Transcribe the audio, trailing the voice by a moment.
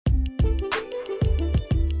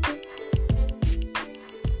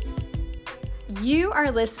You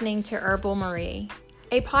are listening to Herbal Marie,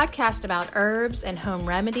 a podcast about herbs and home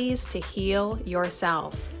remedies to heal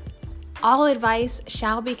yourself. All advice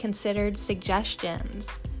shall be considered suggestions.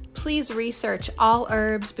 Please research all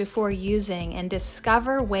herbs before using and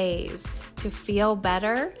discover ways to feel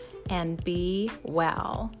better and be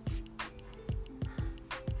well.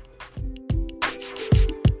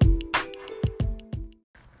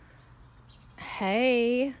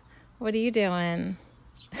 Hey, what are you doing?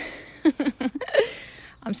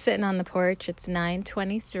 I'm sitting on the porch. It's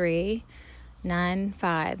 9:23, 9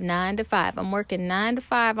 to 5. I'm working 9 to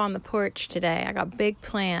 5 on the porch today. I got big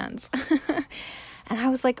plans. And I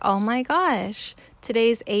was like, oh my gosh,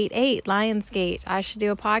 today's 8/8, Lionsgate. I should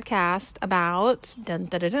do a podcast about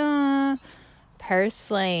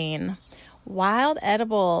purslane, wild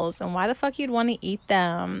edibles, and why the fuck you'd want to eat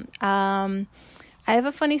them. I have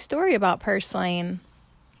a funny story about purslane.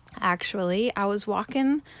 Actually, I was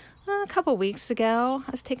walking a couple weeks ago.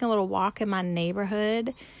 I was taking a little walk in my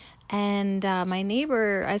neighborhood, and my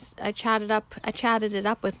neighbor, I chatted it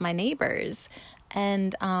up with my neighbors,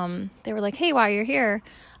 and they were like, hey, while you're here,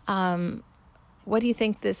 what do you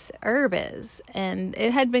think this herb is? And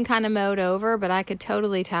it had been kind of mowed over, but I could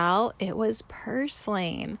totally tell it was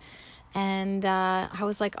purslane. And I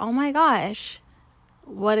was like, oh my gosh,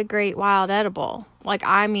 what a great wild edible.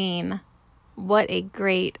 What a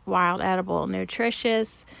great wild edible.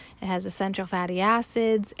 Nutritious. It has essential fatty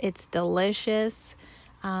acids. It's delicious.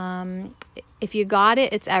 If you got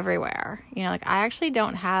it, it's everywhere. I actually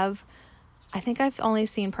don't have, I think I've only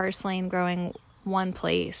seen purslane growing one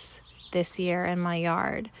place this year in my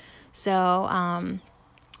yard. So,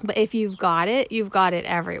 but if you've got it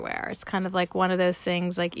everywhere. It's kind of like one of those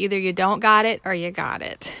things, like either you don't got it or you got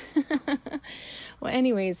it. Well,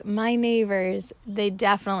 anyways, my neighbors, they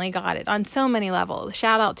definitely got it on so many levels.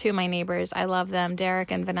 Shout out to my neighbors. I love them,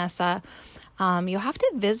 Derek and Vanessa. You'll have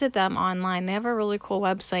to visit them online. They have a really cool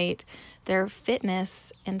website. They're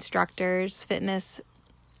fitness instructors, fitness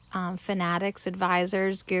fanatics,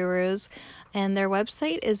 advisors, gurus, and their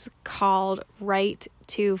website is called Right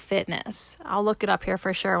to Fitness. I'll look it up here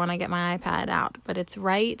for sure when I get my iPad out, but it's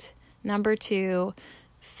Right 2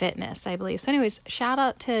 Fitness, I believe. So anyways, shout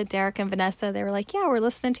out to Derek and Vanessa. They were like, yeah, we're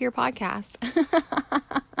listening to your podcast.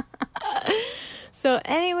 So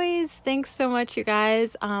anyways, thanks so much, you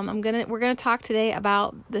guys. We're gonna talk today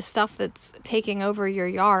about the stuff that's taking over your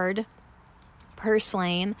yard,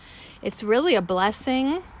 purslane. It's really a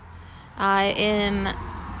blessing in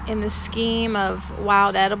the scheme of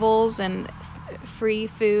wild edibles and free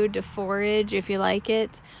food to forage. If you like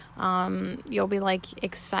it, you'll be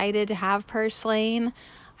excited to have purslane.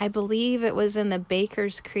 I believe it was in the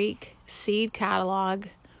Baker's Creek seed catalog.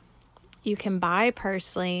 You can buy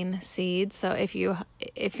purslane seeds. So if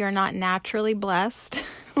you're not naturally blessed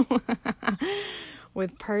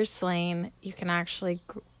with purslane, you can actually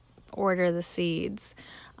order the seeds.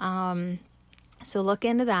 So look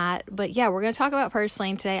into that. But yeah, we're going to talk about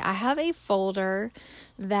purslane today. I have a folder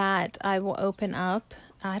that I will open up.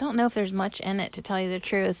 I don't know if there's much in it, to tell you the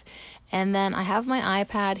truth. And then I have my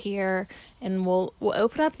iPad here, and we'll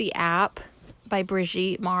open up the app by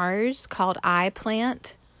Brigitte Mars called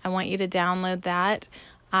iPlant. I want you to download that.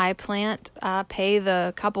 iPlant, pay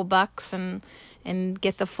the couple bucks and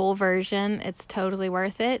get the full version. It's totally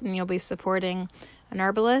worth it, and you'll be supporting an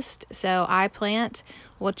herbalist. So iPlant,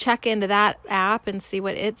 we'll check into that app and see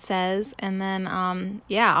what it says. And then,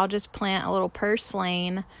 I'll just plant a little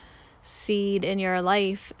purslane seed in your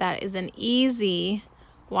life that is an easy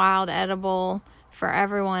wild edible for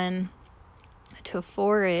everyone to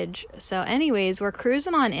forage. So anyways, we're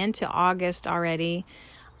cruising on into August already,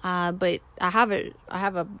 but I have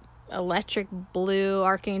a electric blue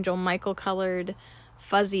Archangel Michael colored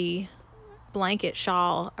fuzzy blanket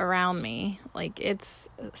shawl around me. It's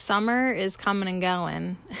summer is coming and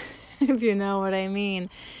going, if you know what I mean.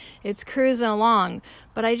 It's cruising along.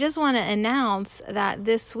 But I just want to announce that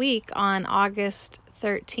this week on August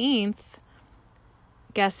 13th,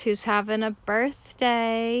 guess who's having a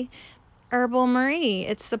birthday? Herbal Marie.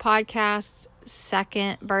 It's the podcast's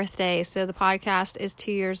second birthday. So the podcast is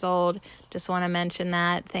 2 years old. Just want to mention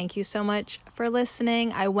that. Thank you so much for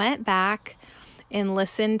listening. I went back and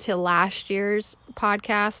listened to last year's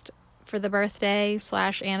podcast for the birthday /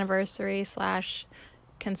 anniversary /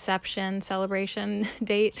 conception celebration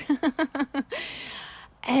date.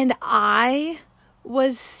 And I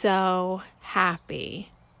was so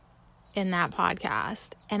happy in that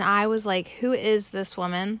podcast. And I was like, who is this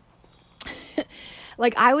woman?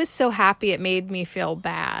 like, I was so happy it made me feel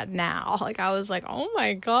bad now. Like, I was like, oh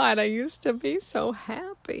my God, I used to be so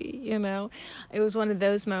happy, you know? It was one of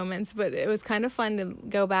those moments, but it was kind of fun to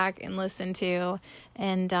go back and listen to.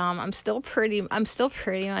 And I'm still pretty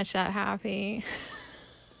much that happy.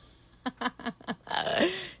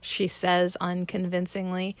 She says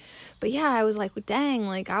unconvincingly. But yeah, I was like, dang,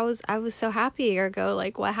 like I was so happy a year ago.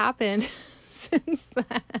 Like, what happened since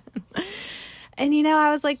then? And, you know,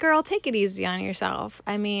 I was like, girl, take it easy on yourself.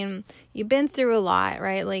 I mean, you've been through a lot,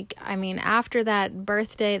 right? Like, I mean, after that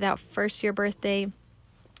birthday, that first year birthday,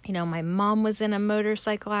 you know, my mom was in a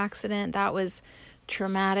motorcycle accident. That was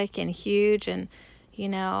traumatic and huge. And, you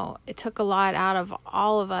know, it took a lot out of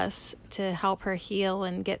all of us to help her heal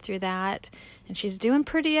and get through that. And she's doing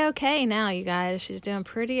pretty okay now, you guys. She's doing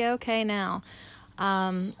pretty okay now.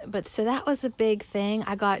 But so that was a big thing.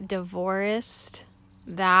 I got divorced.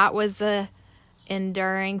 That was a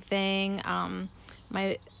enduring thing.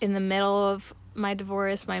 In the middle of my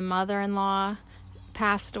divorce, my mother-in-law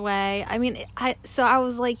passed away. I mean, so I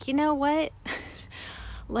was like, you know what?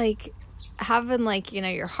 Like, having, like, you know,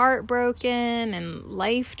 your heart broken and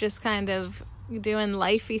life just kind of doing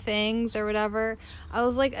lifey things or whatever, I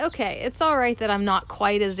was like, okay, it's all right that I'm not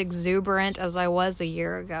quite as exuberant as I was a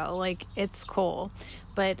year ago. Like, it's cool.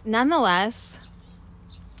 But nonetheless,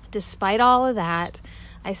 despite all of that,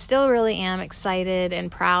 I still really am excited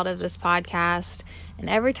and proud of this podcast. And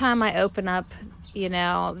every time I open up, you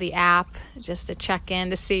know, the app just to check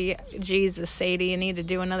in to see, Jesus, Sadie, you need to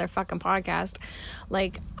do another fucking podcast.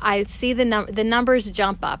 Like, I see the numbers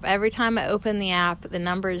jump up. Every time I open the app, the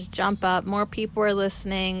numbers jump up. More people are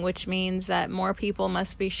listening, which means that more people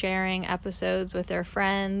must be sharing episodes with their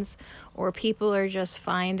friends, or people are just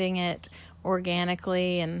finding it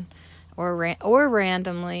organically and or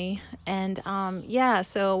randomly. And yeah,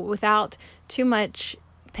 so without too much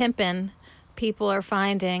pimping, people are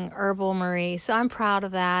finding Herbal Marie. So I'm proud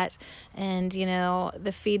of that. And, you know,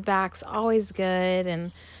 the feedback's always good.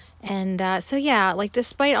 And so yeah, like,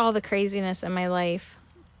 despite all the craziness in my life,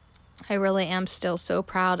 I really am still so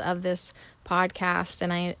proud of this podcast,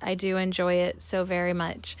 and I do enjoy it so very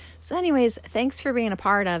much. So anyways, thanks for being a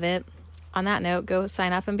part of it. On that note, go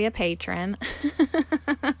sign up and be a patron.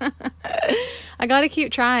 I gotta keep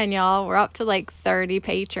trying, y'all. We're up to like 30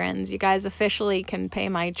 patrons. You guys officially can pay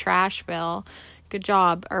my trash bill. Good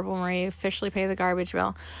job, Herbal Marie. Officially pay the garbage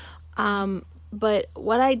bill. But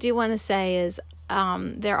what I do want to say is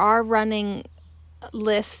there are running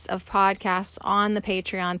lists of podcasts on the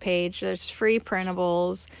Patreon page. There's free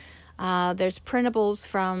printables. There's printables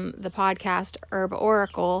from the podcast Herb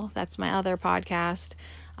Oracle. That's my other podcast.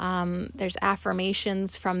 There's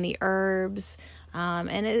affirmations from the herbs,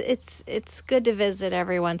 and it's good to visit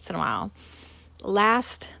every once in a while.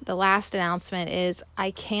 The last announcement is I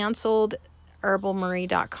canceled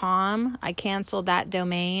herbalmarie.com. I canceled that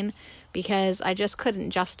domain because I just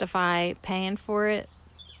couldn't justify paying for it.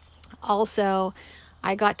 Also,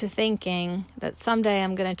 I got to thinking that someday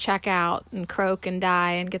I'm going to check out and croak and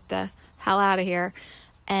die and get the hell out of here.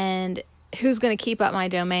 And who's going to keep up my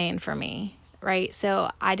domain for me? Right?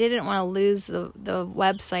 So I didn't want to lose the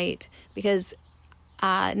website because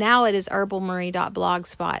now it is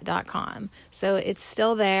herbalmarie.blogspot.com. So it's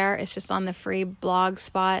still there. It's just on the free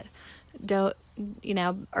blogspot,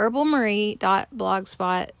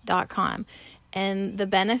 herbalmarie.blogspot.com. And the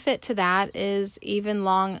benefit to that is even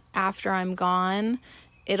long after I'm gone,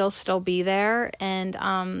 it'll still be there. And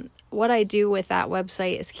what I do with that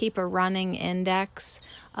website is keep a running index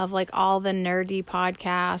of like all the nerdy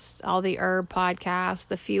podcasts, all the herb podcasts,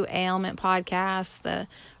 the few ailment podcasts, the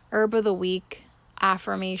herb of the week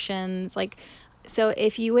affirmations. Like, so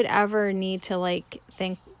if you would ever need to like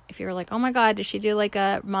think, if you're like, oh my God, does she do like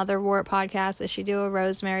a motherwort podcast? Does she do a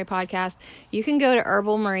rosemary podcast? You can go to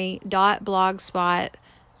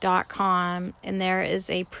herbalmarie.blogspot.com, and there is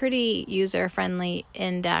a pretty user-friendly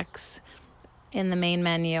index in the main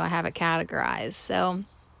menu. I have it categorized. So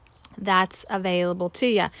that's available to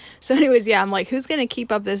you. So anyways, yeah, I'm like, who's going to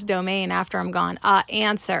keep up this domain after I'm gone?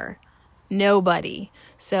 Answer, nobody.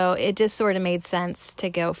 So it just sort of made sense to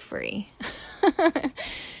go free.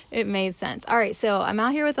 It made sense. All right, so I'm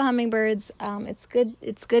out here with the hummingbirds.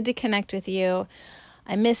 It's good to connect with you.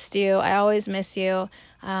 I missed you. I always miss you.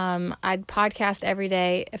 I'd podcast every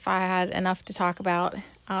day if I had enough to talk about.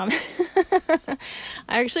 I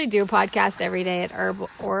actually do a podcast every day at Herb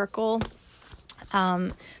Oracle.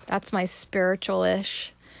 That's my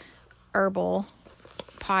spiritual-ish herbal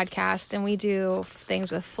podcast, and we do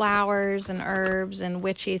things with flowers and herbs and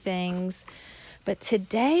witchy things. But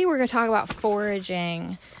today we're going to talk about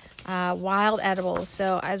foraging, wild edibles.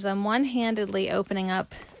 So as I'm one-handedly opening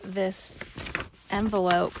up this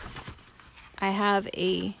envelope, I have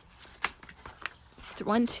a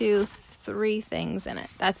 1, 2, 3 things in it.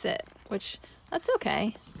 That's it, which that's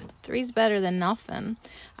okay. 3's better than nothing.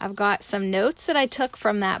 I've got some notes that I took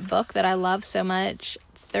from that book that I love so much,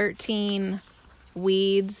 13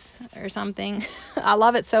 Weeds or something. I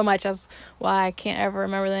love it so much. That's why I can't ever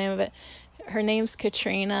remember the name of it. Her name's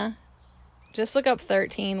Katrina. Just look up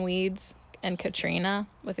 13 Weeds and Katrina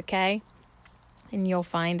with a K and you'll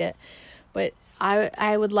find it. But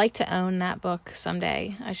I would like to own that book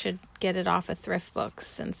someday. I should get it off of Thrift Books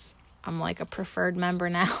since I'm like a preferred member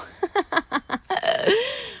now.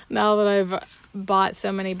 Now that I've bought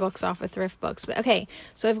so many books off of Thrift Books. But okay,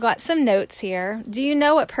 so I've got some notes here. Do you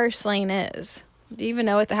know what purslane is? Do you even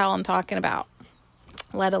know what the hell I'm talking about?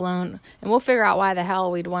 Let alone, and we'll figure out why the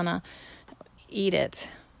hell we'd want to eat it.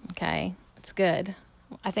 Okay, it's good.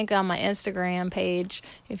 I think on my Instagram page,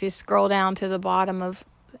 if you scroll down to the bottom of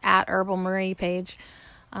 @HerbalMarie page,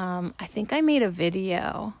 I think I made a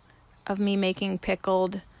video of me making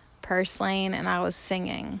pickled purslane and I was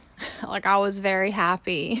singing. Like I was very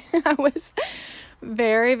happy. I was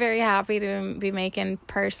very, very happy to be making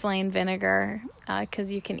purslane vinegar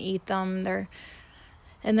because you can eat them. They're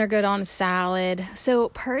good on salad. So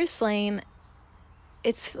purslane,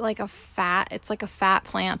 it's like a fat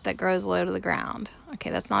plant that grows low to the ground. Okay,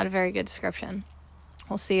 that's not a very good description.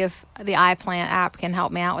 We'll see if the iPlant app can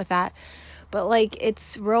help me out with that. But like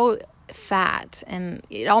it's real fat and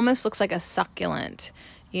it almost looks like a succulent,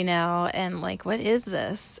 and like, what is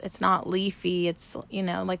this? It's not leafy. It's,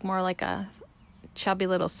 like more like a chubby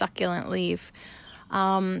little succulent leaf.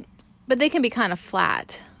 But they can be kind of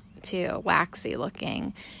flat too, waxy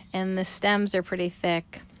looking. And the stems are pretty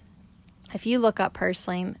thick. If you look up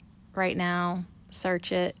purslane right now,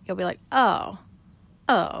 search it, you'll be like, oh,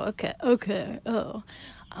 okay.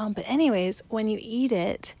 But anyways, when you eat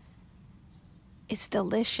it, it's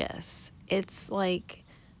delicious. It's like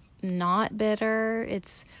not bitter.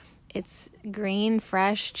 It's green,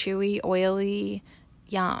 fresh, chewy, oily,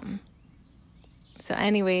 yum. So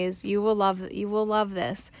anyways, you will love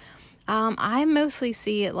this. I mostly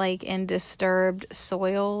see it like in disturbed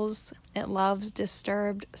soils. It loves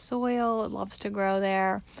disturbed soil. It loves to grow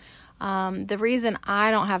there. The reason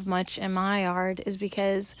I don't have much in my yard is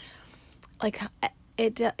because like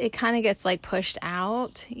it kind of gets like pushed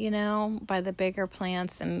out, by the bigger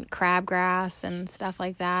plants and crabgrass and stuff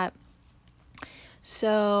like that.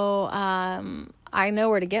 So I know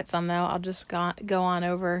where to get some though. I'll just go on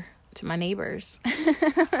over to my neighbors.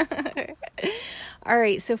 All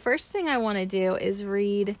right, so first thing I want to do is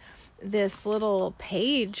read this little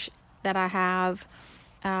page that I have.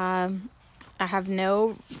 I have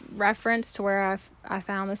no reference to where I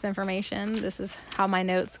found this information. This is how my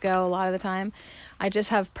notes go a lot of the time. I just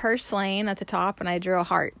have purslane at the top and I drew a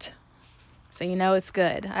heart. So it's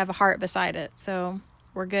good. I have a heart beside it. So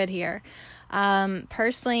we're good here.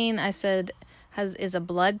 Purslane, I said, is a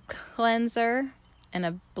blood cleanser and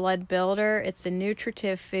a blood builder. It's a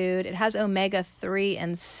nutritive food. It has omega-3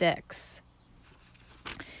 and 6.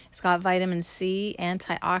 It's got vitamin C,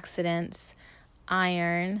 antioxidants,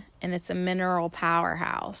 iron, and it's a mineral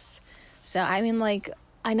powerhouse. So, I mean, like,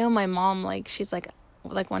 I know my mom, like, she's like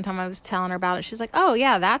one time I was telling her about it. She's like, oh,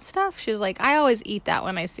 yeah, that stuff? She's like, I always eat that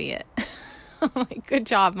when I see it. I'm like, good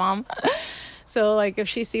job, Mom. So, like, if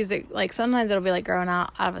she sees it, like, sometimes it'll be, like, growing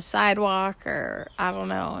out of a sidewalk or, I don't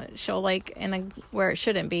know, she'll, like, where it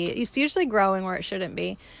shouldn't be. It's usually growing where it shouldn't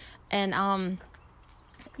be. And,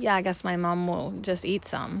 yeah, I guess my mom will just eat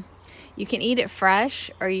some. You can eat it fresh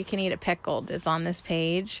or you can eat it pickled. It's on this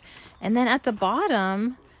page. And then at the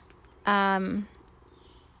bottom,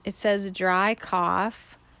 it says dry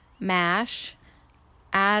cough, mash,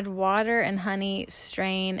 add water and honey,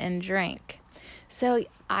 strain, and drink. So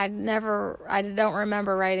I don't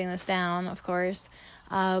remember writing this down, of course.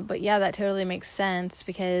 But yeah, that totally makes sense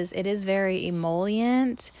because it is very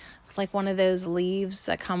emollient. It's like one of those leaves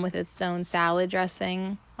that come with its own salad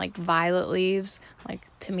dressing, like violet leaves. Like,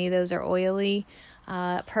 to me, those are oily.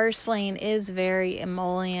 Purslane is very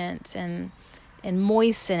emollient and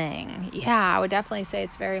moistening. Yeah, I would definitely say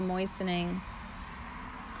it's very moistening.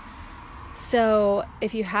 So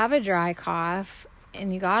if you have a dry cough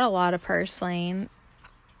and you got a lot of purslane,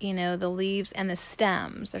 the leaves and the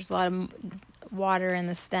stems, there's a lot of water in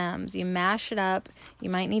the stems. You mash it up. You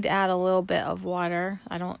might need to add a little bit of water.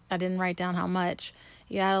 I didn't write down how much.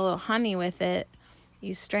 You add a little honey with it.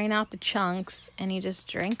 You strain out the chunks and you just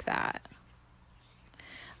drink that.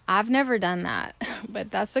 I've never done that, but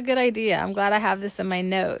that's a good idea. I'm glad I have this in my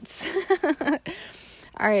notes.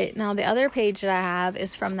 All right, now the other page that I have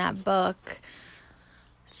is from that book,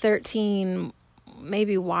 13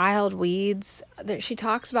 maybe wild weeds. She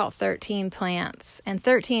talks about 13 plants, and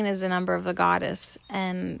 13 is the number of the goddess.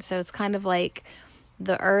 And so it's kind of like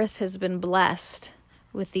the earth has been blessed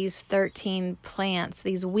with these 13 plants,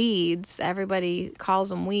 these weeds. Everybody calls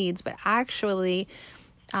them weeds, but actually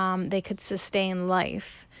they could sustain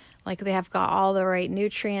life. Like they have got all the right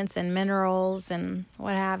nutrients and minerals and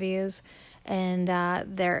what have yous. And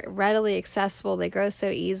they're readily accessible. They grow so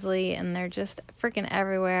easily, and they're just freaking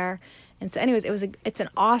everywhere. And so anyways, it's an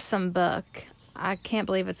awesome book. I can't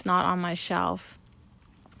believe it's not on my shelf.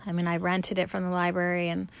 I mean, I rented it from the library,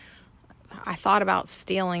 and I thought about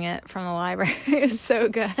stealing it from the library. It was so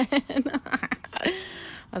good. I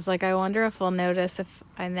was like, I wonder if they'll notice if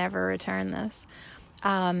I never return this.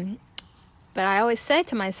 But I always say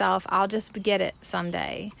to myself, I'll just get it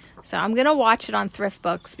someday. So I'm going to watch it on Thrift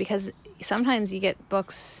Books, because sometimes you get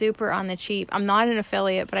books super on the cheap. I'm not an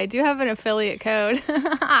affiliate, but I do have an affiliate code.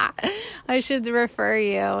 I should refer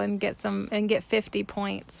you and get 50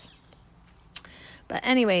 points. But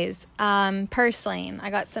anyways, purslane.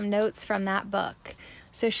 I got some notes from that book.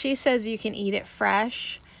 So she says you can eat it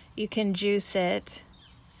fresh. You can juice it.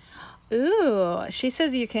 Ooh, she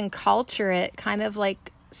says you can culture it, kind of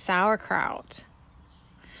like sauerkraut.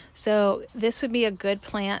 So this would be a good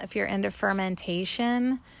plant if you're into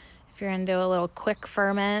fermentation. If you're into a little quick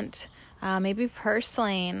ferment, maybe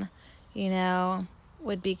purslane,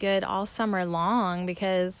 would be good all summer long,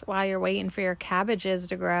 because while you're waiting for your cabbages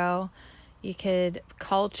to grow, you could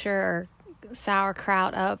culture or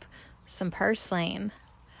sauerkraut up some purslane.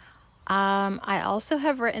 I also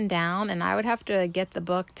have written down, and I would have to get the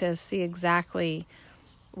book to see exactly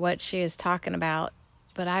what she is talking about,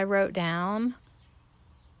 but I wrote down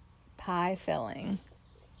pie filling.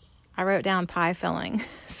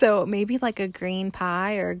 So maybe like a green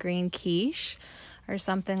pie or a green quiche or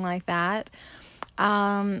something like that.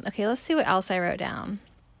 Okay, let's see what else I wrote down.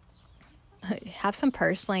 Have some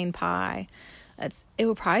purslane pie. It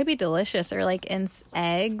would probably be delicious, or like in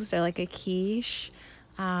eggs, or like a quiche.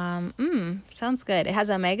 Sounds good. It has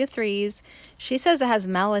omega-3s. She says it has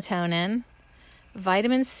melatonin,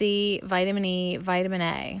 vitamin C, vitamin E, vitamin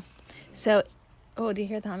A. So, do you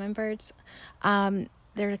hear the hummingbirds?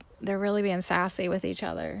 They're really being sassy with each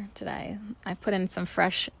other today. I put in some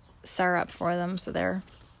fresh syrup for them, so they're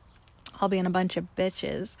all being a bunch of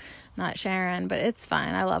bitches, not Sharon, but it's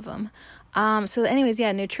fine. I love them. So anyways,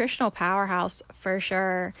 yeah, nutritional powerhouse for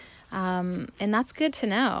sure. And that's good to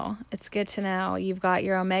know. It's good to know. You've got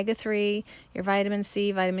your omega-3, your vitamin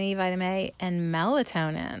C, vitamin E, vitamin A, and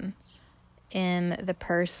melatonin in the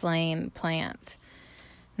purslane plant.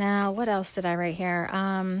 Now, what else did I write here?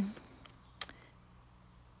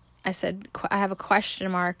 I said, I have a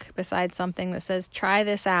question mark beside something that says, try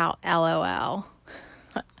this out, LOL.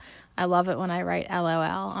 I love it when I write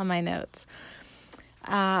LOL on my notes.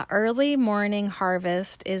 Early morning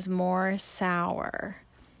harvest is more sour.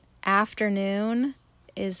 Afternoon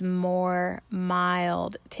is more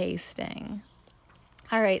mild tasting.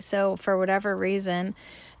 All right, so for whatever reason,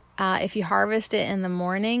 if you harvest it in the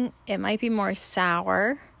morning, it might be more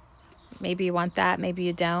sour. Maybe you want that, maybe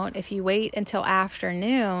you don't. If you wait until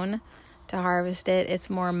afternoon to harvest it,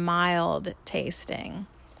 it's more mild tasting.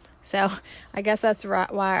 So I guess that's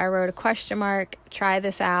why I wrote a question mark. Try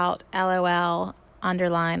this out, LOL,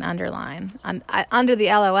 underline. Under the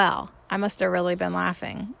LOL. I must have really been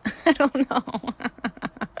laughing. I don't know.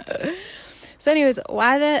 So anyways,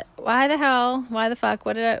 why the fuck,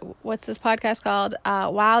 what's this podcast called?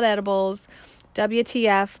 Wild Edibles,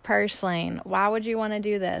 WTF, purslane. Why would you want to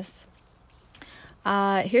do this?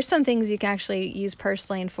 Here's some things you can actually use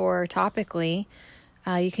purslane for topically.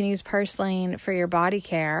 You can use purslane for your body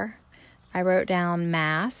care. I wrote down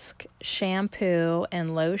mask, shampoo,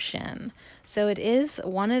 and lotion. So it is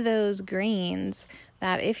one of those greens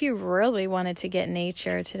that if you really wanted to get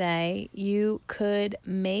nature today, you could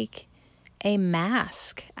make a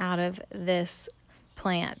mask out of this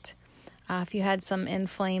plant. If you had some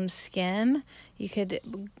inflamed skin, you could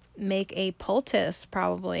make a poultice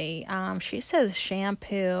probably. She says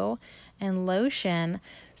shampoo and lotion.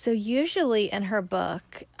 So usually in her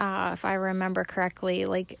book, if I remember correctly,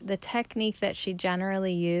 like the technique that she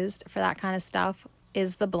generally used for that kind of stuff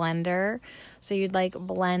is the blender. So you'd like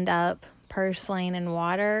blend up purslane and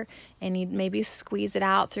water, and you'd maybe squeeze it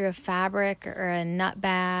out through a fabric or a nut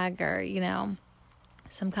bag, or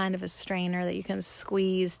some kind of a strainer that you can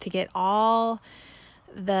squeeze to get all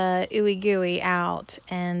the ooey gooey out,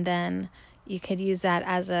 and then you could use that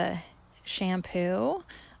as a shampoo,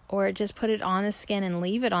 or just put it on the skin and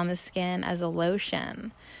leave it on the skin as a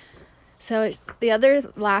lotion. So the other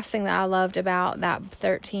last thing that I loved about that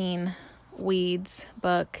 13 Weeds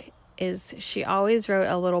book is she always wrote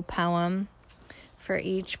a little poem for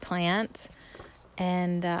each plant.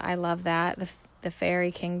 And I love that. The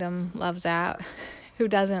fairy kingdom loves that. Who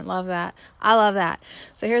doesn't love that? I love that.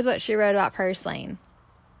 So here's what she wrote about purslane.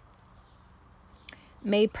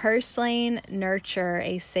 May purslane nurture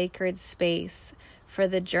a sacred space for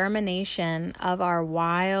the germination of our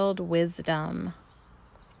wild wisdom.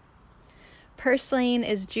 Purslane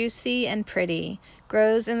is juicy and pretty,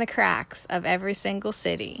 grows in the cracks of every single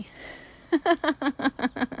city.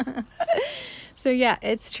 So yeah,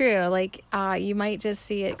 it's true. Like, you might just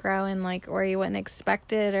see it growing like where you wouldn't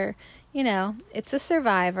expect it, or, you know, it's a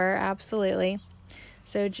survivor, absolutely.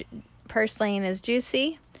 So purslane is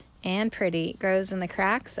juicy and pretty, grows in the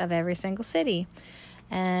cracks of every single city.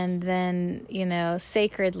 And then, you know,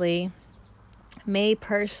 sacredly, may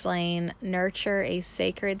purslane nurture a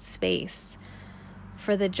sacred space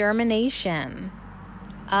for the germination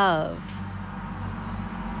of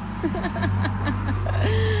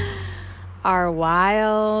our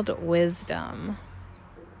wild wisdom.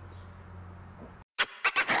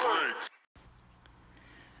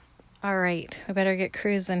 All right, I better get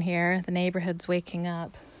cruising here. The neighborhood's waking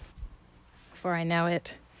up. Before I know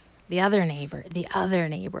it, the other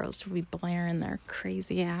neighbors will be blaring their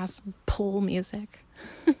crazy ass pool music.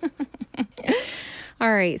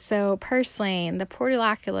 All right, so purslane, the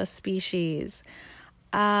Portulaculus species.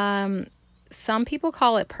 Some people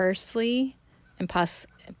call it pursley and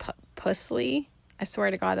pusley. I swear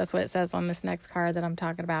to God, that's what it says on this next card that I'm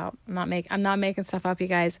talking about. I'm not making stuff up, you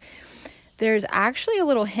guys. There's actually a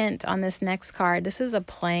little hint on this next card. This is a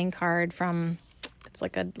playing card from, it's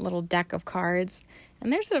like a little deck of cards.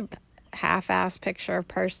 And there's a half-ass picture of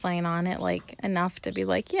purslane on it, like enough to be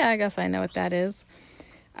like, yeah, I guess I know what that is.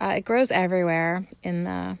 It grows everywhere in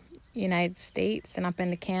the United States and up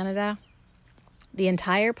into Canada. The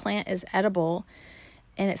entire plant is edible,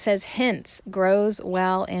 and it says hints, grows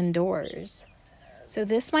well indoors. So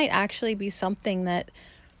this might actually be something that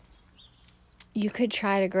you could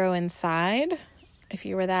try to grow inside if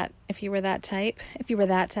you were that type.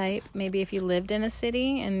 Maybe if you lived in a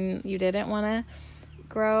city and you didn't want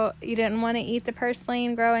to eat the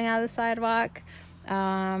purslane growing out of the sidewalk.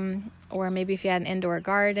 Or maybe if you had an indoor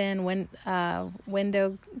garden,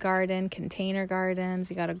 window garden, container gardens,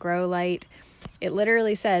 you got a grow light. It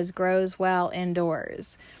literally says grows well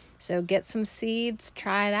indoors. So get some seeds,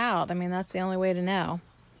 try it out. I mean, that's the only way to know.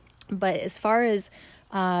 But as far as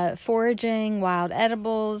foraging, wild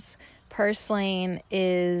edibles, purslane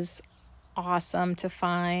is awesome to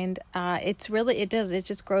find. It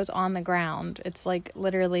just grows on the ground. It's like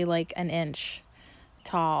literally like an inch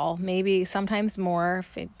tall, maybe sometimes more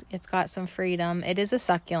if it's got some freedom. It is a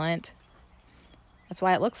succulent. That's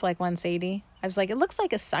why it looks like one, Sadie. I was like, it looks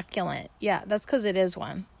like a succulent. Yeah, that's because it is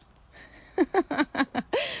one.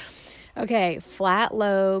 Okay,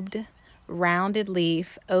 flat-lobed, rounded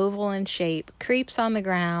leaf, oval in shape, creeps on the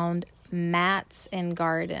ground, mats in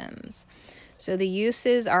gardens. So the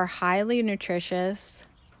uses are highly nutritious.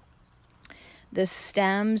 The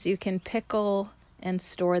stems, you can pickle and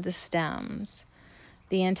store the stems.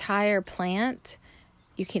 The entire plant,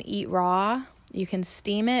 you can eat raw, you can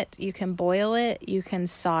steam it, you can boil it, you can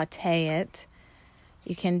saute it.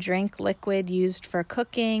 You can drink liquid used for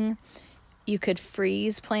cooking. You could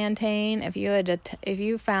freeze plantain if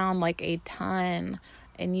you found like a ton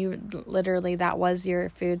and you literally that was your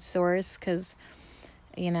food source, because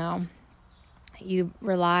you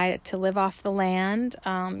rely to live off the land.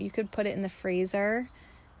 You could put it in the freezer.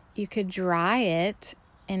 You could dry it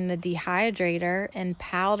in the dehydrator and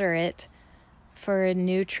powder it for a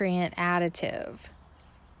nutrient additive.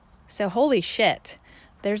 So holy shit,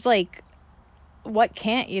 there's like, what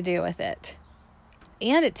can't you do with it?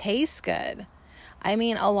 And it tastes good. I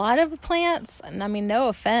mean, a lot of plants, and I mean, no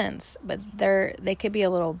offense, but they could be a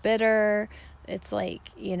little bitter. It's like,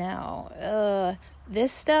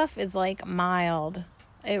 this stuff is like mild.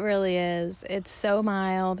 It really is. It's so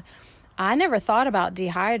mild. I never thought about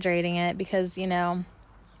dehydrating it because,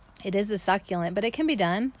 it is a succulent, but it can be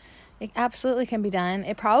done. It absolutely can be done.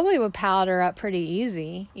 It probably would powder up pretty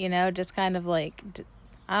easy, just kind of like,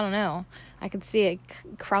 I don't know. I could see it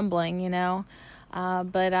crumbling,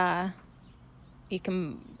 but you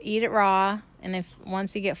can eat it raw. And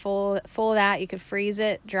once you get full of that, you could freeze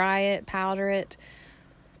it, dry it, powder it,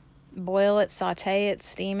 boil it, saute it,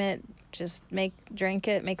 steam it, just drink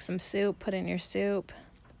it, make some soup, put it in your soup,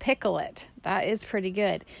 pickle it. That is pretty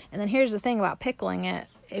good. And then here's the thing about pickling it.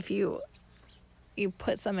 If you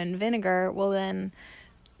put some in vinegar, well then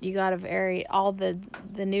you got to vary all the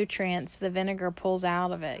nutrients the vinegar pulls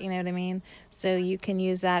out of it. You know what I mean? So you can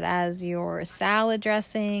use that as your salad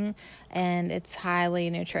dressing, and it's highly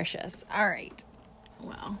nutritious. All right.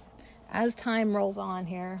 Well, as time rolls on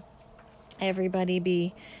here, everybody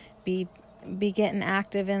be getting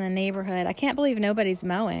active in the neighborhood. I can't believe nobody's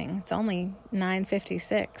mowing. It's only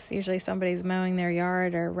 9:56. Usually somebody's mowing their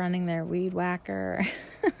yard or running their weed whacker.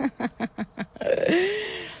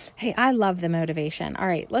 Hey, I love the motivation. All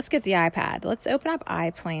right, let's get the iPad. Let's open up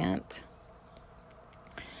iPlant.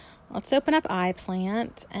 Let's open up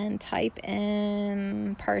iPlant and type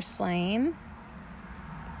in purslane.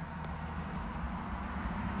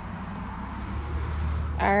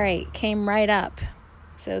 All right, came right up.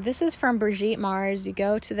 So this is from Brigitte Mars. You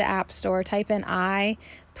go to the App Store, type in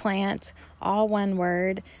iPlant, all one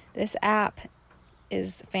word. This app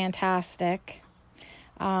is fantastic.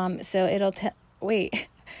 So it'll wait.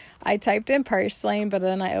 I typed in purslane, but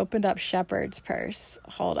then I opened up shepherd's purse.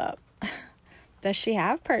 Hold up. Does she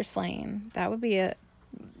have purslane? I would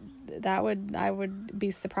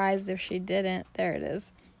be surprised if she didn't. There it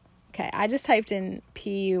is. Okay, I just typed in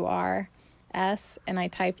PURS and I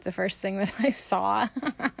typed the first thing that I saw.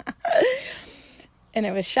 And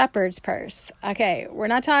it was shepherd's purse. Okay, we're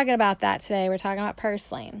not talking about that today. We're talking about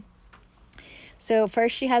purslane. So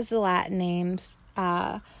first she has the Latin names,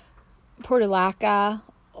 Portulaca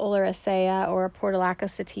oleracea or Portulaca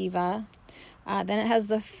sativa. Then it has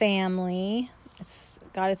the family. It's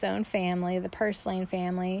got its own family, the purslane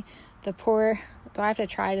family. Do I have to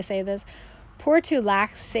try to say this?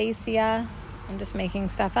 Portulacaceae. I'm just making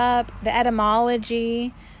stuff up. The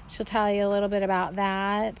etymology, she'll tell you a little bit about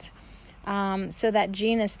that. So that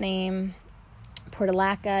genus name,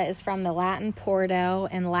 Portulaca, is from the Latin porto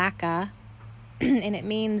and laca, and it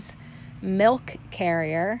means milk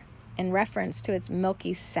carrier, in reference to its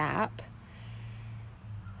milky sap.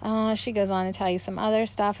 She goes on to tell you some other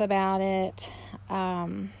stuff about it,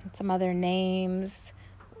 some other names: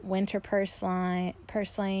 winter purslane,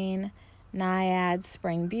 naiad,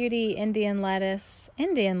 spring beauty, Indian lettuce,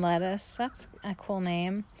 that's a cool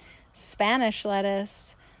name, Spanish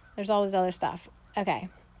lettuce. There's all this other stuff. Okay,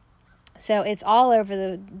 so it's all over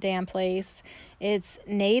the damn place. It's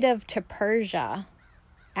native to Persia,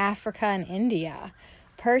 Africa, and India.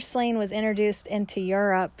 Purslane was introduced into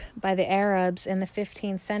Europe by the Arabs in the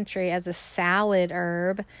 15th century as a salad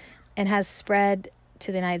herb and has spread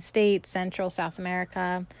to the United States, Central, South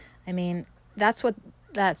America. I mean, that's what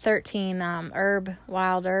that 13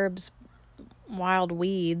 Wild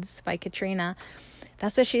Weeds by Katrina,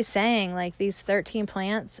 that's what she's saying. Like, these 13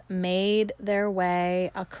 plants made their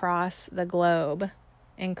way across the globe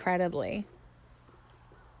incredibly.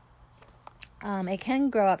 It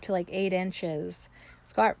can grow up to like 8 inches.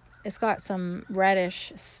 It's got some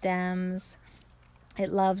reddish stems.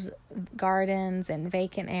 It loves gardens and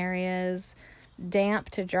vacant areas, damp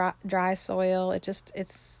to dry soil. It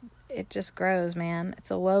just grows, man. It's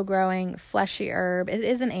a low growing fleshy herb. It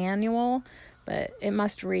is an annual, but it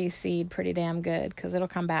must reseed pretty damn good because it'll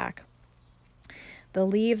come back. The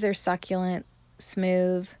leaves are succulent,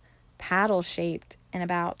 smooth, paddle shaped, and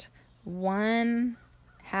about 1/2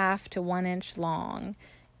 to 1 inch long,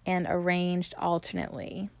 and arranged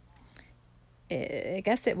alternately. I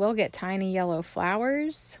guess it will get tiny yellow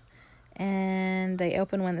flowers, and they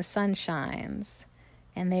open when the sun shines,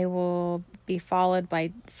 and they will be followed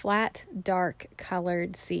by flat, dark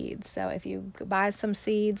colored seeds. So if you buy some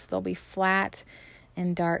seeds, they'll be flat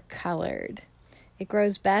and dark colored. It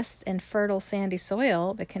grows best in fertile sandy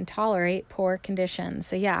soil, but can tolerate poor conditions.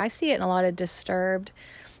 So yeah, I see it in a lot of disturbed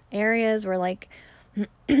areas where like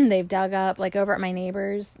they've dug up, like over at my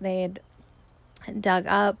neighbors, they had dug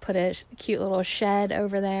up, put a cute little shed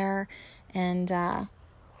over there, and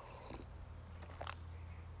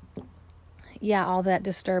yeah, all that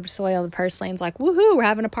disturbed soil, the purslane's like, woohoo, we're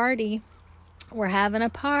having a party. We're having a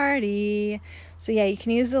party. So yeah, you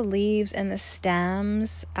can use the leaves and the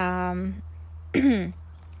stems. The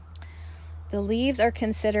leaves are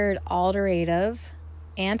considered alterative,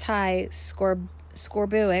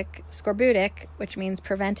 scorbutic, which means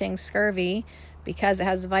preventing scurvy because it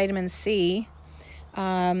has vitamin C.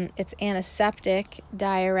 It's antiseptic,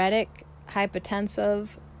 diuretic, hypotensive,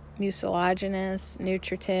 mucilaginous,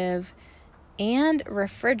 nutritive, and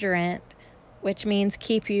refrigerant, which means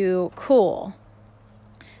keep you cool.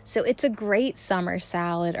 So it's a great summer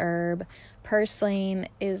salad herb. Purslane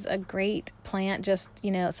is a great plant, just,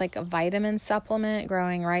 it's like a vitamin supplement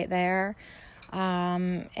growing right there.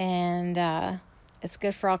 And it's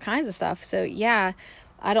good for all kinds of stuff. So yeah,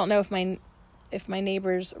 I don't know if my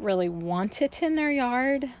neighbors really want it in their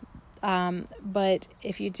yard. But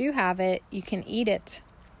if you do have it, you can eat it.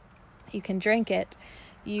 You can drink it.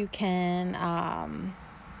 You can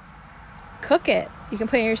cook it. You can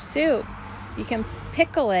put it in your soup. You can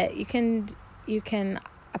pickle it. You can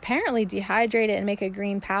apparently dehydrate it and make a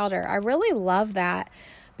green powder. I really love that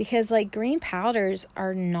because like green powders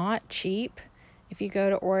are not cheap. If you go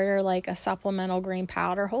to order like a supplemental green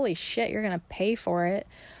powder, holy shit, you're going to pay for it.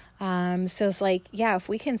 So it's like, yeah, if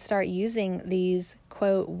we can start using these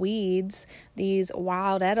quote weeds, these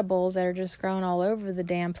wild edibles that are just growing all over the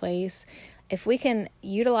damn place, if we can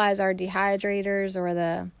utilize our dehydrators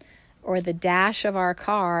or the dash of our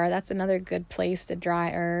car, that's another good place to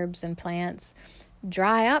dry herbs and plants.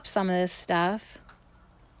 Dry up some of this stuff,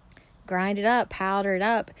 grind it up, powder it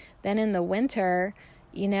up. Then in the winter,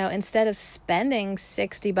 you know, instead of spending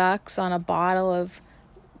 $60 on a bottle of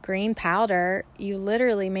green powder, you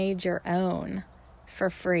literally made your own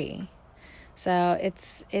for free. So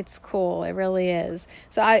it's cool. It really is.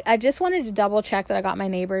 So I just wanted to double check that I got my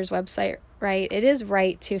neighbor's website right. It is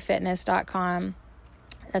right2fitness.com.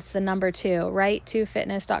 That's the number 2,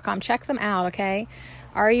 right2fitness.com. Check them out, okay?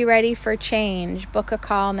 Are you ready for change? Book a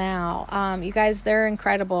call now. You guys, they're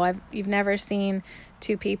incredible. You've never seen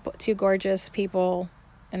two gorgeous people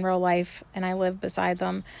in real life, and I live beside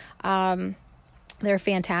them. They're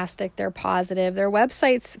fantastic. They're positive. Their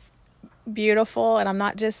website's beautiful, and I'm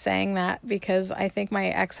not just saying that because I think my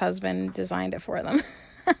ex-husband designed it for them.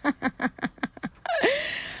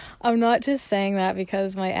 I'm not just saying that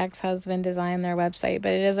because my ex-husband designed their website,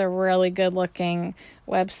 but it is a really good-looking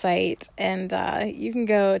website, and you can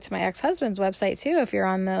go to my ex-husband's website too if you're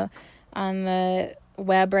on the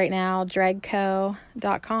web right now, dregco.com,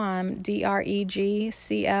 DREGCO.com.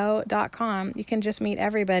 You can just meet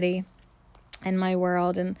everybody in my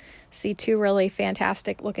world and see 2 really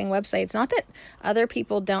fantastic looking websites. Not that other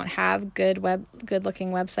people don't have good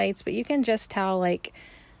looking websites, but you can just tell, like,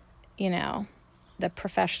 you know, the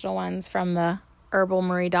professional ones from the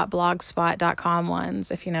herbalmarie.blogspot.com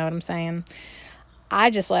ones, if you know what I'm saying.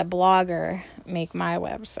 I just let Blogger make my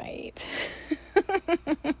website.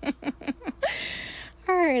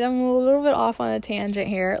 All right, I'm a little bit off on a tangent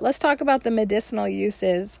here. Let's talk about the medicinal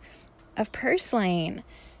uses of purslane.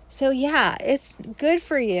 So yeah, it's good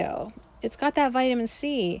for you. It's got that vitamin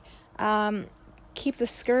C. Keep the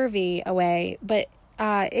scurvy away, but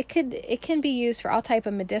it can be used for all type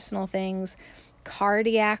of medicinal things.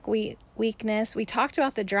 Cardiac weakness. We talked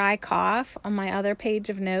about the dry cough on my other page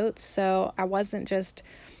of notes, so I wasn't just,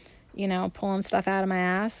 you know, pulling stuff out of my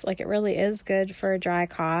ass. Like, it really is good for a dry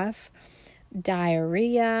cough.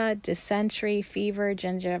 Diarrhea, dysentery, fever,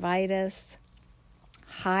 gingivitis,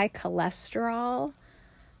 high cholesterol,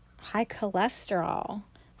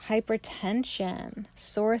 hypertension,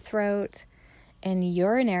 sore throat, and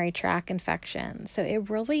urinary tract infection. So it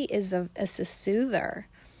really is a soother.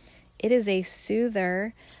 It is a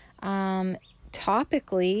soother.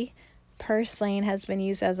 Topically, purslane has been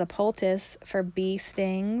used as a poultice for bee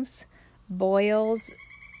stings, boils,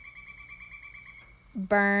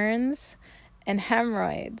 burns, and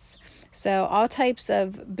hemorrhoids. So all types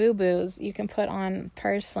of boo-boos you can put on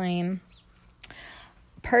purslane.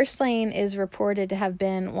 Purslane is reported to have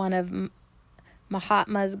been one of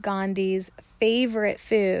Mahatma Gandhi's favorite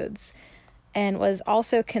foods and was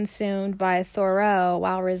also consumed by Thoreau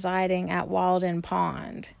while residing at Walden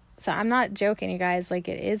Pond. So I'm not joking, you guys. Like,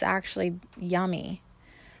 it is actually yummy.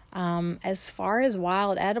 As far as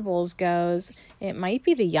wild edibles goes, it might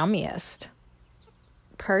be the yummiest.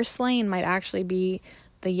 Purslane might actually be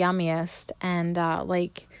the yummiest. And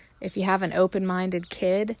like, if you have an open-minded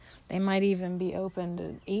kid, they might even be open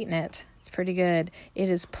to eating it. It's pretty good. It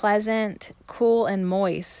is pleasant, cool, and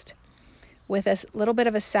moist, with a little bit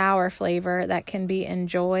of a sour flavor that can be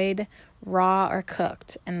enjoyed raw or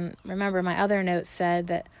cooked. And remember, my other note said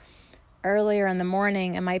that earlier in the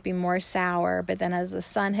morning it might be more sour, but then as the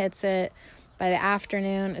sun hits it, by the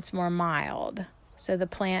afternoon it's more mild. So the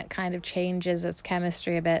plant kind of changes its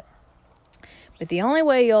chemistry a bit. But the only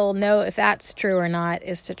way you'll know if that's true or not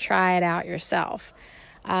is to try it out yourself.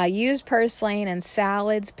 Use purslane in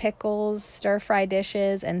salads, pickles, stir-fry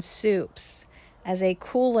dishes, and soups as a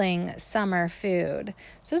cooling summer food.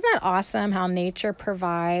 So isn't that awesome how nature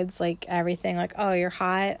provides, like, everything? Like, oh, you're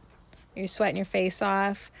hot, you're sweating your face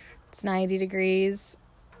off, it's 90 degrees,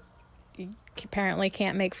 you apparently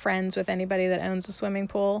can't make friends with anybody that owns a swimming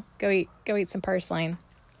pool. Go eat some purslane.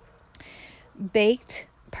 Baked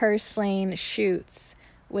purslane shoots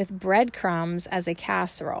with breadcrumbs as a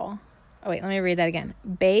casserole. Oh wait, let me read that again.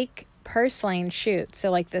 Bake purslane shoots, so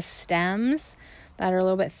like the stems that are a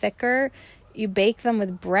little bit thicker, you bake them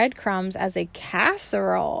with breadcrumbs as a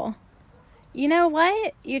casserole. You know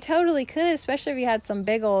what? You totally could, especially if you had some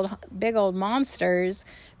big old monsters,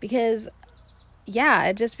 because yeah,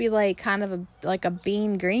 it'd just be like kind of like a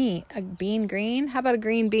bean green. A bean green? How about a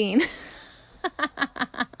green bean?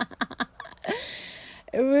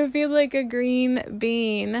 It would be like a green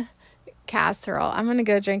bean casserole. I'm going to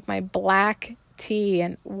go drink my black tea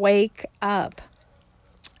and wake up.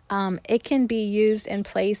 It can be used in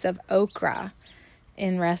place of okra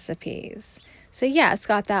in recipes. So yeah, it's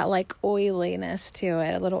got that like oiliness to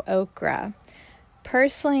it, a little okra.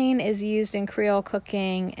 Purslane is used in Creole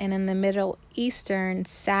cooking and in the Middle Eastern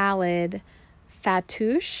salad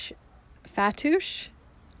fattoush.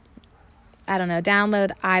 I don't know.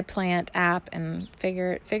 Download iPlant app and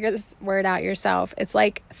figure this word out yourself. It's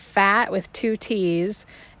like fat with 2 T's,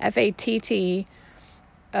 FATTOUSH.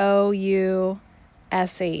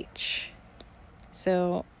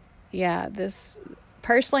 So, yeah, this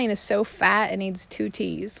purslane is so fat it needs 2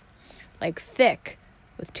 T's, like thick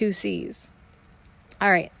with 2 C's.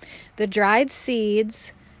 All right, the dried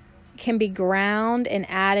seeds can be ground and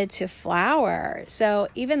added to flour. So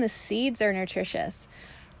even the seeds are nutritious.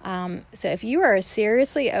 So if you are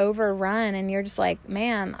seriously overrun and you're just like,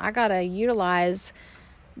 man, I gotta utilize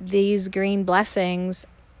these green blessings,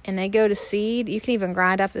 and they go to seed, you can even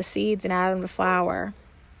grind up the seeds and add them to flour.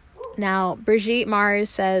 Now, Brigitte Mars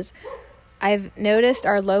says, I've noticed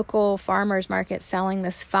our local farmers market selling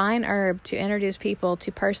this fine herb to introduce people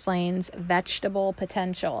to purslane's vegetable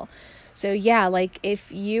potential. So yeah, like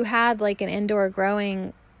if you had like an indoor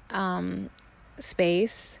growing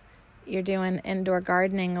space, you're doing indoor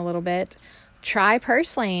gardening a little bit, try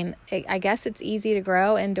purslane. I guess it's easy to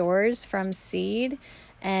grow indoors from seed,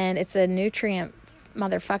 and it's a nutrient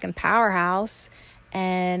motherfucking powerhouse.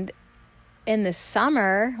 And in the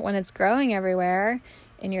summer when it's growing everywhere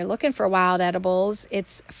and you're looking for wild edibles,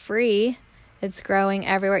 it's free. It's growing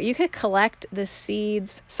everywhere. You could collect the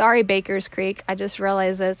seeds. Sorry, Baker's Creek. I just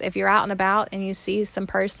realized this. If you're out and about and you see some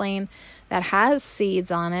purslane that has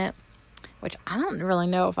seeds on it, which I don't really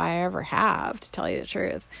know if I ever have, to tell you the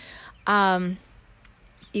truth,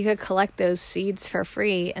 you could collect those seeds for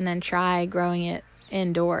free and then try growing it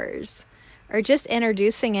indoors, or just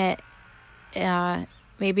introducing it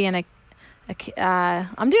maybe in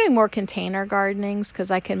I'm doing more container gardenings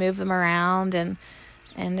because I can move them around and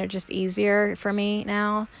they're just easier for me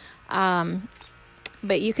now.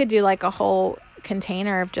 But you could do like a whole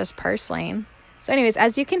container of just purslane. So anyways,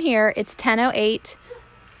 as you can hear, it's 10:08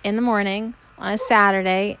 in the morning on a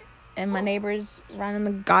Saturday, and my neighbor's running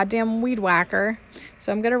the goddamn weed whacker.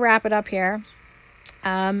 So I'm going to wrap it up here.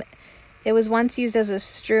 It was once used as a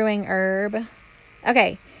strewing herb.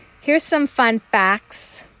 Okay, here's some fun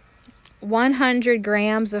facts. 100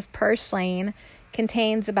 grams of purslane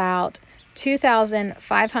contains about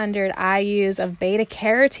 2,500 IUs of beta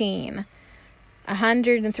carotene,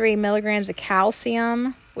 103 milligrams of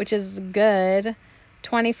calcium, which is good,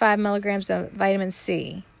 25 milligrams of vitamin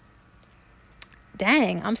C.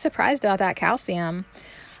 Dang, I'm surprised about that calcium.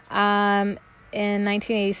 In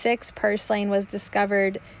 1986, purslane was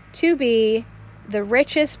discovered to be the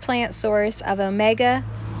richest plant source of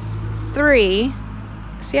omega-3.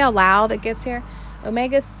 See how loud it gets here?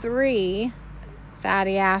 Omega-3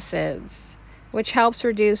 fatty acids, which helps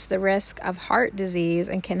reduce the risk of heart disease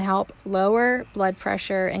and can help lower blood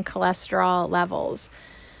pressure and cholesterol levels.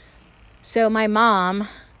 So my mom,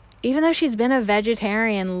 even though she's been a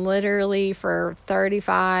vegetarian literally for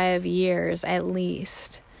 35 years at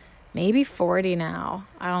least, maybe 40 now,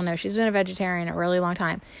 I don't know, she's been a vegetarian a really long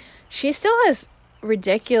time, she still has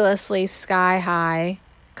ridiculously sky-high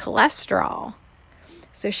cholesterol.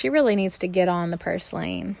 So she really needs to get on the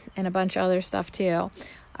purslane and a bunch of other stuff too.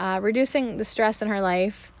 Reducing the stress in her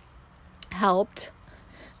life helped.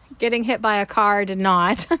 Getting hit by a car did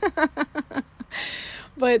not.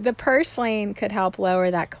 But the purslane could help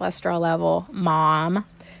lower that cholesterol level, Mom.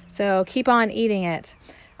 So keep on eating it.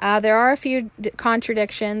 There are a few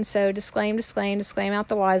contradictions, so disclaim out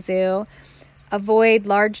the wazoo. Avoid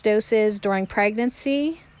large doses during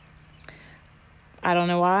pregnancy. I don't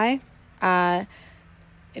know why.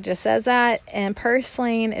 It just says that. And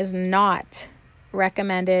purslane is not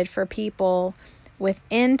recommended for people with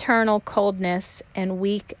internal coldness and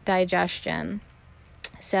weak digestion.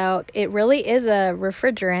 So it really is a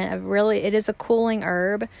refrigerant. It is a cooling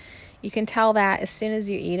herb. You can tell that as soon as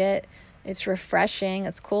you eat it. It's refreshing.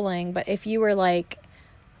 It's cooling. But if you were like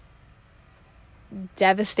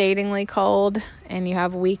devastatingly cold and you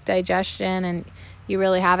have weak digestion and you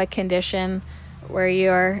really have a condition where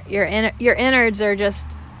your innards are just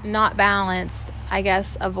not balanced, I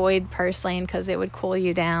guess avoid purslane because it would cool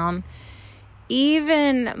you down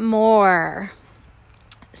even more.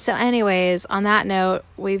 So anyways, on that note,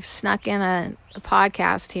 we've snuck in a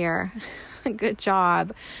podcast here. Good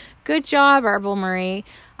job. Good job, Herbal Marie.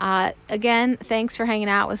 Again, thanks for hanging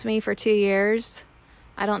out with me for 2 years.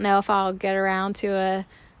 I don't know if I'll get around to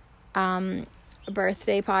a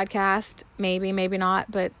birthday podcast. Maybe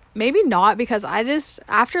not, but maybe not, because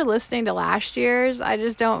after listening to last year's, I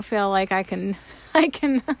just don't feel like I can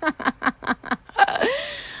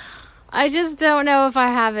I just don't know if I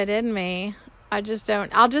have it in me. I just don't.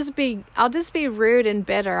 I'll just be rude and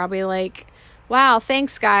bitter. I'll be like, wow,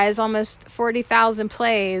 thanks guys, almost 40,000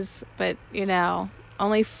 plays, but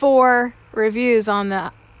only 4 reviews on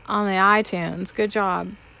the iTunes. Good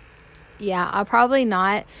job. Yeah, I'll probably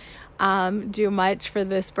not do much for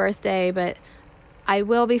this birthday, but I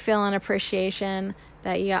will be feeling appreciation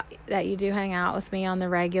that you do hang out with me on the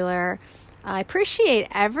regular. I appreciate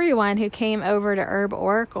everyone who came over to Herb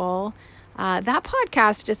Oracle. That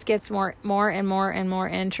podcast just gets more and more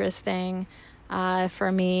interesting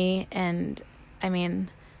for me, and I mean,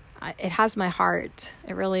 it has my heart.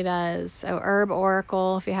 It really does. So Herb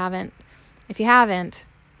Oracle, if you haven't,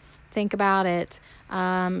 think about it.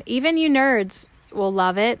 Even you nerds will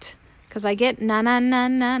love it, because I get na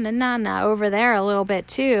over there a little bit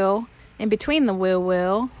too, in between the woo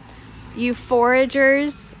woo. You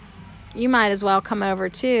foragers, you might as well come over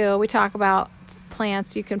too. We talk about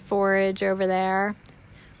plants you can forage over there.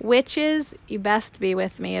 Witches, you best be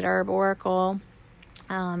with me at Herb Oracle.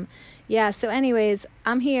 Yeah, so anyways,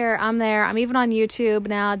 I'm here, I'm there. I'm even on YouTube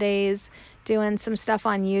nowadays, doing some stuff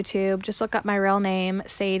on YouTube. Just look up my real name,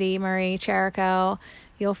 Sadie Marie Cherico.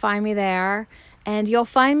 You'll find me there. And you'll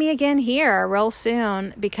find me again here real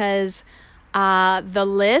soon, because the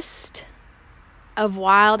list of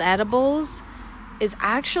wild edibles is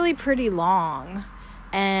actually pretty long.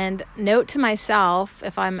 And note to myself,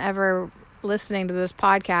 if I'm ever listening to this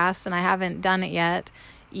podcast and I haven't done it yet,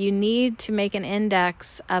 you need to make an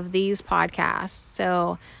index of these podcasts.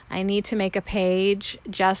 So I need to make a page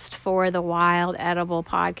just for the wild edible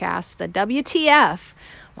podcasts, the WTF.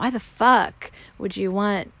 Why the fuck would you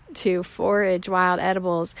want to forage wild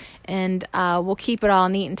edibles? And we'll keep it all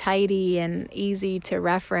neat and tidy and easy to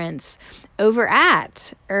reference over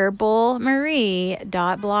at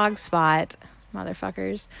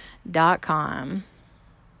herbalmarie.blogspot.com.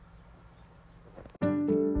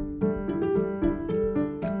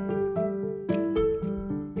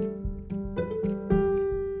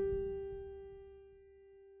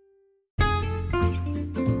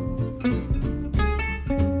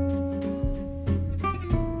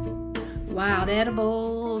 Wild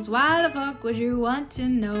edibles, why the fuck would you want to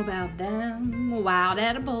know about them? Wild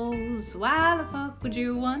edibles, why the fuck would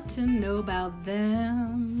you want to know about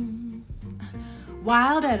them?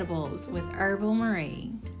 Wild edibles with Herbal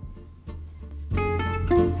Marie.